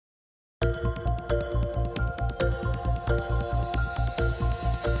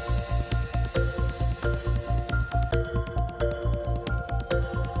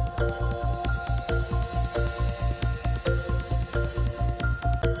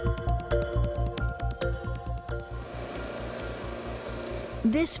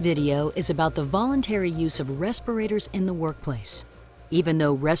This video is about the voluntary use of respirators in the workplace. Even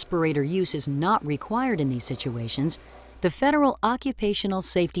though respirator use is not required in these situations, the Federal Occupational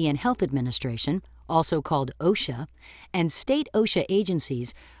Safety and Health Administration, also called OSHA, and state OSHA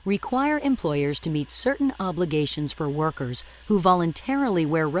agencies require employers to meet certain obligations for workers who voluntarily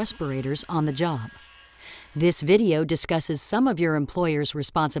wear respirators on the job. This video discusses some of your employer's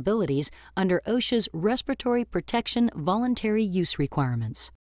responsibilities under OSHA's respiratory protection voluntary use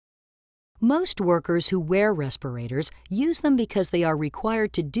requirements. Most workers who wear respirators use them because they are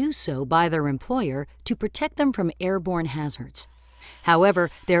required to do so by their employer to protect them from airborne hazards. However,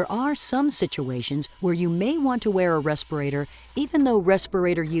 there are some situations where you may want to wear a respirator even though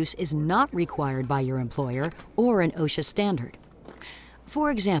respirator use is not required by your employer or an OSHA standard.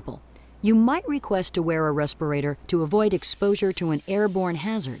 For example, you might request to wear a respirator to avoid exposure to an airborne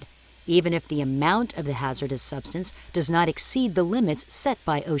hazard, even if the amount of the hazardous substance does not exceed the limits set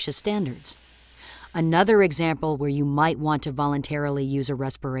by OSHA standards. Another example where you might want to voluntarily use a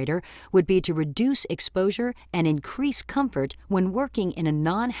respirator would be to reduce exposure and increase comfort when working in a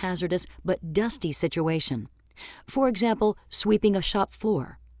non-hazardous but dusty situation. For example, sweeping a shop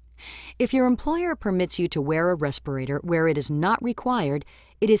floor. If your employer permits you to wear a respirator where it is not required,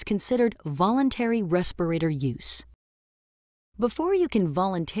 it is considered voluntary respirator use. Before you can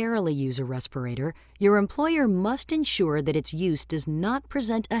voluntarily use a respirator, your employer must ensure that its use does not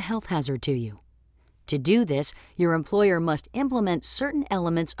present a health hazard to you. To do this, your employer must implement certain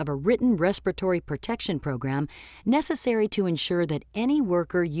elements of a written respiratory protection program necessary to ensure that any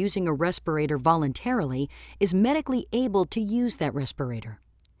worker using a respirator voluntarily is medically able to use that respirator.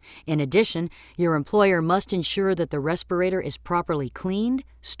 In addition, your employer must ensure that the respirator is properly cleaned,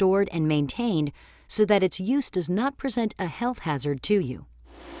 stored, and maintained so that its use does not present a health hazard to you.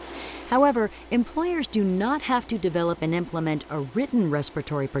 However, employers do not have to develop and implement a written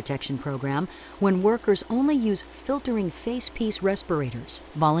respiratory protection program when workers only use filtering face-piece respirators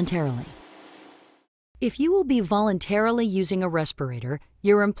voluntarily. If you will be voluntarily using a respirator,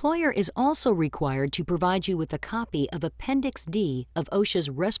 your employer is also required to provide you with a copy of Appendix D of OSHA's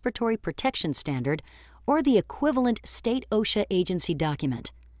Respiratory Protection Standard or the equivalent state OSHA agency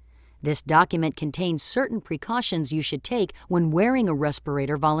document. This document contains certain precautions you should take when wearing a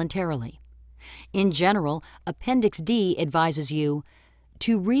respirator voluntarily. In general, Appendix D advises you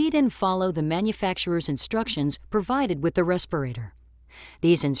to read and follow the manufacturer's instructions provided with the respirator.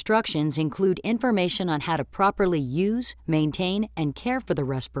 These instructions include information on how to properly use, maintain, and care for the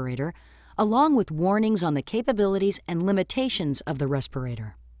respirator, along with warnings on the capabilities and limitations of the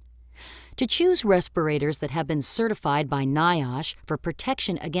respirator. To choose respirators that have been certified by NIOSH for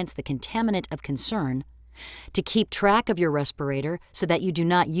protection against the contaminant of concern, to keep track of your respirator so that you do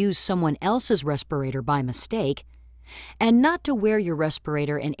not use someone else's respirator by mistake, and not to wear your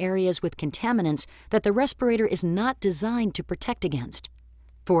respirator in areas with contaminants that the respirator is not designed to protect against.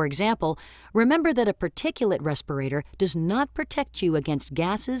 For example, remember that a particulate respirator does not protect you against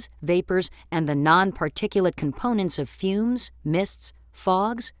gases, vapors, and the non-particulate components of fumes, mists,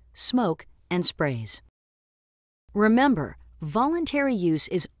 fogs, smoke, and sprays. Remember, voluntary use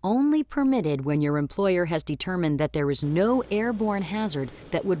is only permitted when your employer has determined that there is no airborne hazard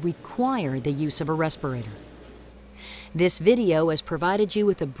that would require the use of a respirator. This video has provided you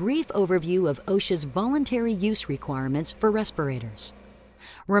with a brief overview of OSHA's voluntary use requirements for respirators.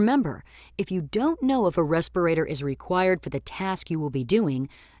 Remember, if you don't know if a respirator is required for the task you will be doing,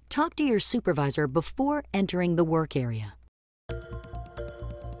 talk to your supervisor before entering the work area.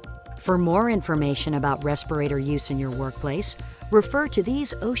 For more information about respirator use in your workplace, refer to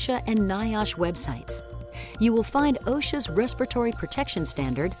these OSHA and NIOSH websites. You will find OSHA's Respiratory Protection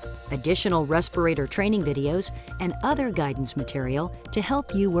Standard, additional respirator training videos, and other guidance material to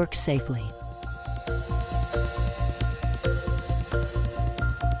help you work safely.